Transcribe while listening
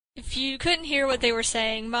If you couldn't hear what they were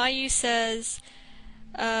saying, Mayu says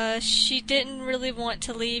she didn't really want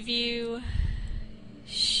to leave you.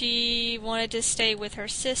 She wanted to stay with her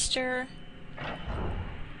sister.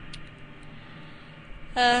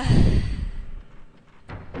 I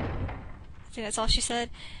think that's all she said.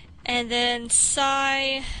 And then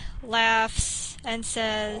Sai laughs and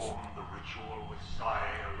says, The ritual with Sai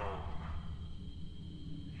alone.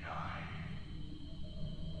 Yai.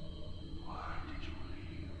 Why did you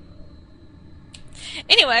leave?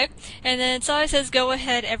 anyway, and then Sai says, go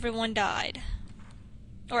ahead, everyone died.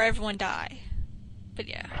 Or everyone die. But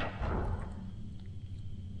yeah.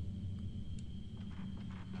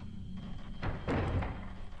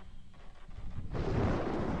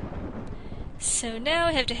 So now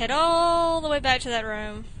I have to head all the way back to that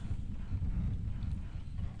room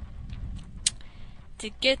to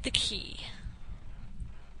get the key.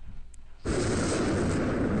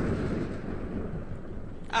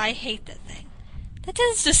 I hate that thing. That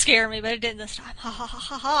tends to scare me, but it didn't this time. Ha ha ha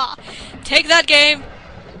ha ha! Take that, game!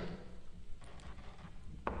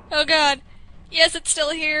 Oh god. Yes, it's still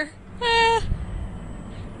here. Ah.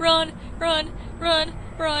 Run, run, run,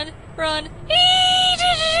 run, run.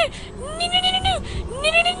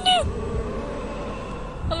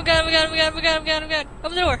 Oh my god, oh my god, oh my god, oh my god, oh my god, oh my god.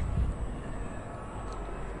 Open the door.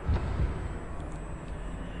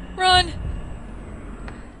 Run.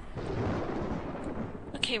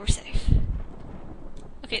 Okay, we're safe.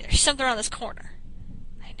 Okay, there's something around this corner.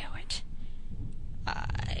 I know it.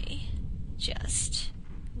 I just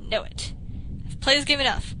know it. I've played this game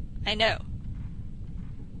enough. I know.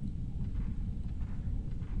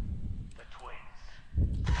 The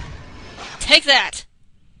twins. Take that!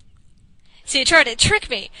 See, it tried to trick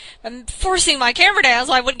me. I'm forcing my camera down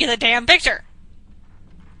so I wouldn't get the damn picture.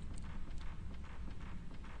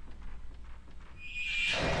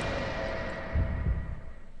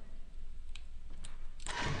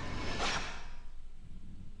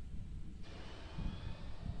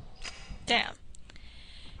 Damn.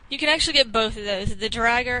 You can actually get both of those, the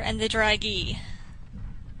dragger and the dragee.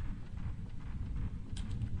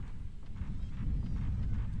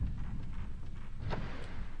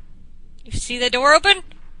 You see the door open?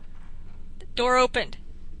 The door opened.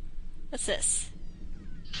 What's this?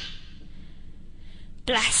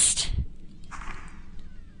 Blast.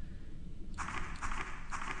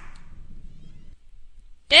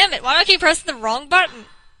 Damn it, why do I keep pressing the wrong button?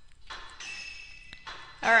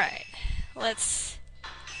 Alright, let's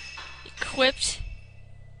equip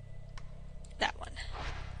that one.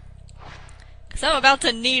 Because I'm about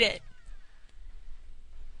to need it.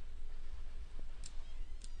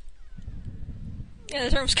 Yeah,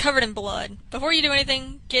 this room's covered in blood. Before you do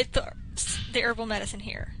anything, get the herbal medicine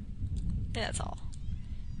here. Yeah, that's all.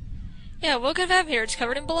 Yeah, what could have here? It's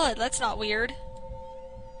covered in blood. That's not weird.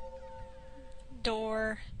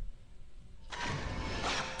 Door.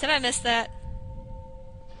 Did I miss that?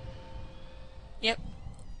 Yep.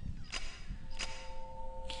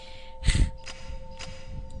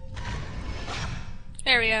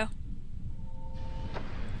 There we go.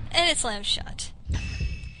 And it slams shut.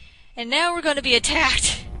 And now we're going to be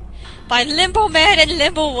attacked by Limbo Man and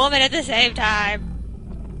Limbo Woman at the same time.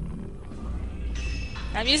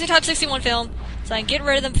 I'm using Top 61 film so I can get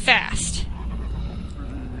rid of them fast.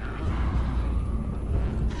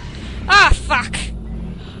 Ah, fuck!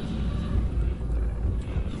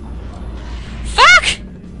 Fuck!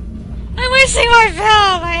 I'm wasting my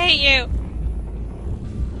film! I hate you!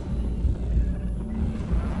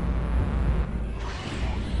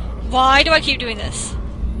 Why do I keep doing this?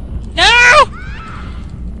 No!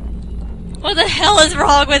 What the hell is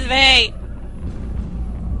wrong with me?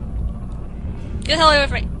 Get the hell away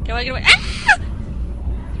from me. Get away, get away. Ah!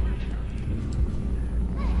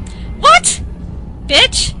 What?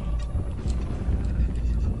 Bitch?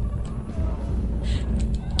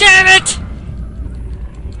 Damn it!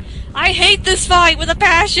 I hate this fight with a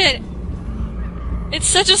passion! It's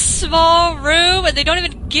such a small room, and they don't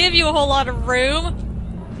even give you a whole lot of room.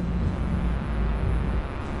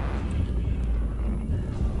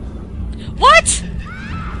 What?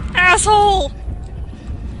 Asshole!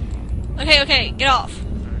 Okay, okay, get off.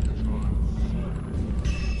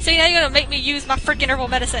 See, now you're gonna make me use my freaking herbal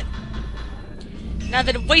medicine. And I've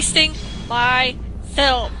been wasting my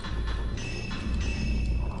film.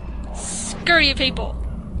 Screw you people.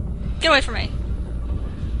 Get away from me.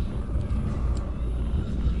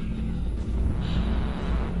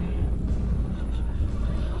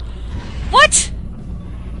 What?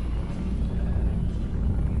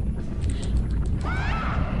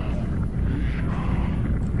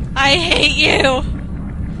 I hate you!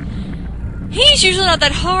 He's usually not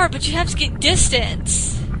that hard, but you have to get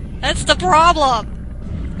distance. That's the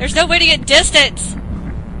problem! There's no way to get distance!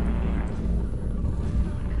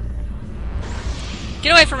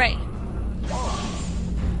 Get away from me!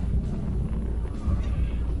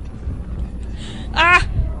 Ah!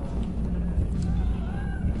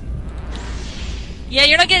 Yeah,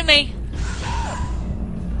 you're not getting me!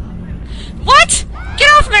 What?! Get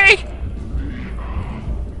off me!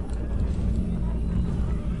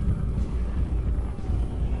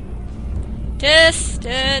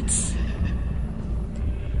 Distance!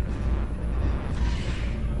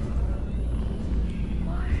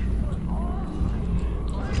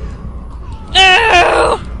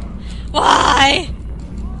 No! Why?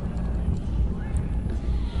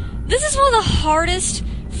 This is one of the hardest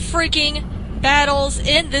freaking battles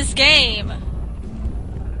in this game.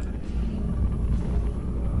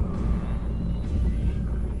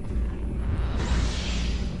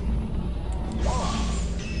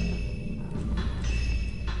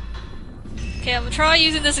 Okay, I'm gonna try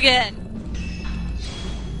using this again.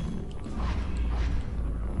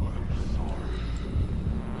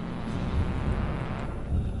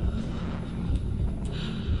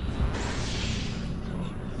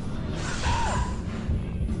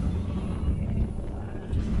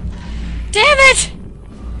 Damn it!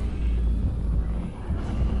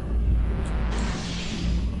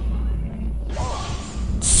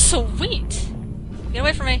 Sweet! Get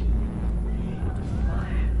away from me.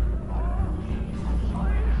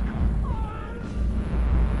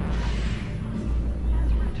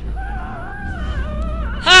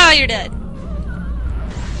 Ah, you're dead.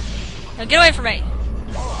 Now get away from me.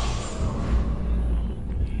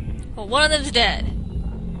 Well, one of them's dead.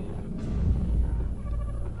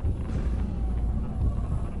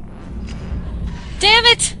 Damn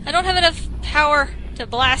it! I don't have enough power to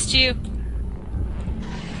blast you.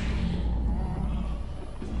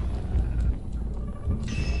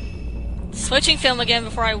 Switching film again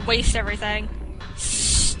before I waste everything.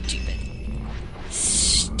 Stupid.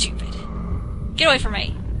 Stupid. Get away from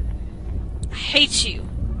me. I hate you.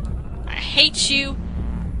 I hate you.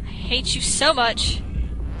 I hate you so much.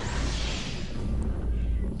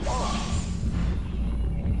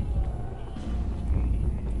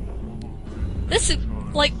 This,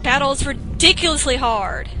 like, battle is ridiculously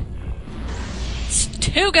hard. It's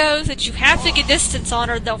 2 goes that you have to get distance on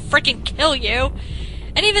or they'll freaking kill you.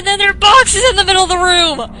 And even then, there are boxes in the middle of the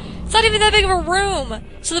room! It's not even that big of a room!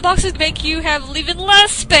 So the boxes make you have even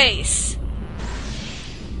less space!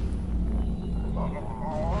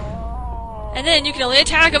 And then you can only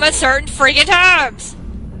attack them at certain freaking times!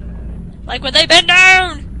 Like when they bend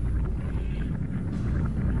down!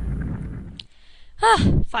 Ah,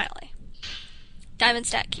 finally. Diamond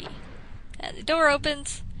stack key. And the door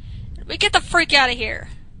opens. And we get the freak out of here!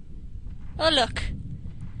 Oh, look.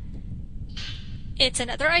 It's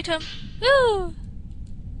another item. Woo!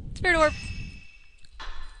 Spirit orb.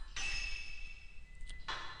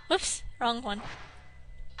 Whoops, wrong one.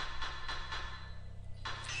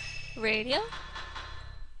 Radio.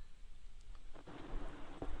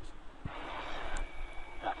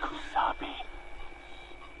 The Kusabi.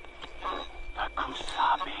 The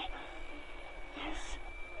Kusabi is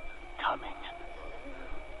coming.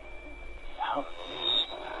 Help me.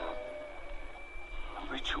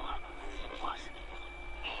 The ritual was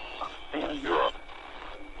a failure.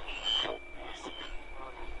 This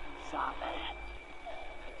Sabe.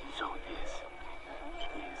 So this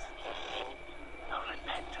is the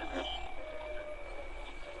repentance.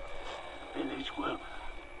 The village will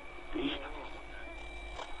be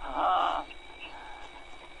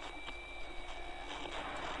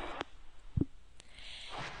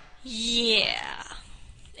Yeah.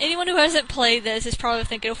 Anyone who hasn't played this is probably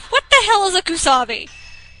thinking, what the hell is a Kusabi?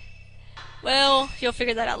 Well, you'll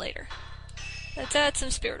figure that out later. Let's add some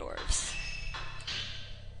spirit orbs.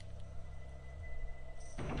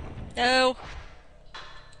 No.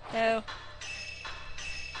 No.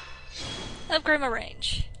 Upgrade my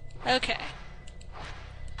range. Okay.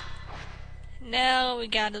 Now we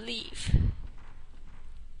gotta leave.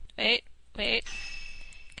 Wait, wait.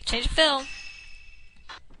 Change the film.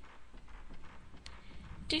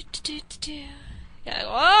 Gotta go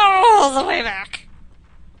all the way back.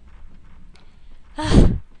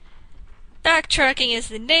 Backtracking is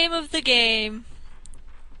the name of the game.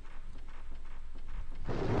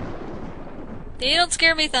 You don't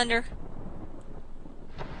scare me, Thunder.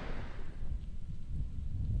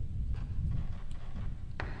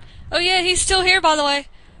 Oh yeah, he's still here, by the way.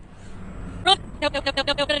 Run! Nope, nope, nope,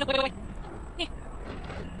 nope, nope, nope, nope, wait.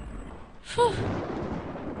 Whew.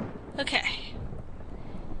 Okay.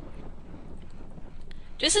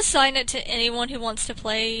 Just a side note to anyone who wants to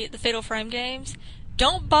play the Fatal Frame games,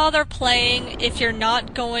 don't bother playing if you're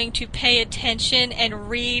not going to pay attention and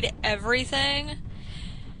read everything.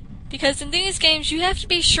 Because in these games, you have to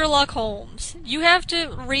be Sherlock Holmes. You have to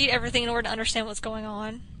read everything in order to understand what's going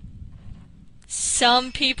on.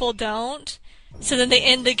 Some people don't. So then they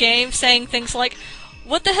end the game saying things like,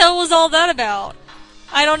 what the hell was all that about?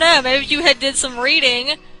 I don't know, maybe if you had did some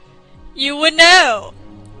reading, you would know.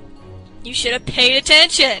 You should have paid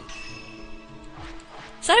attention.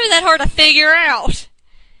 It's not even that hard to figure out.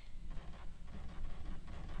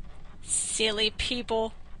 Silly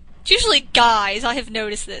people. It's usually guys, I have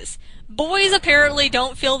noticed this. Boys apparently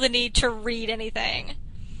don't feel the need to read anything.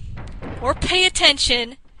 Or pay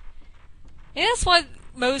attention. And that's why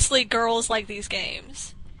mostly girls like these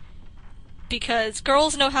games. Because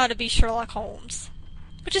girls know how to be Sherlock Holmes.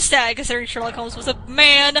 Which is sad, considering Sherlock Holmes was a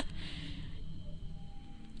man.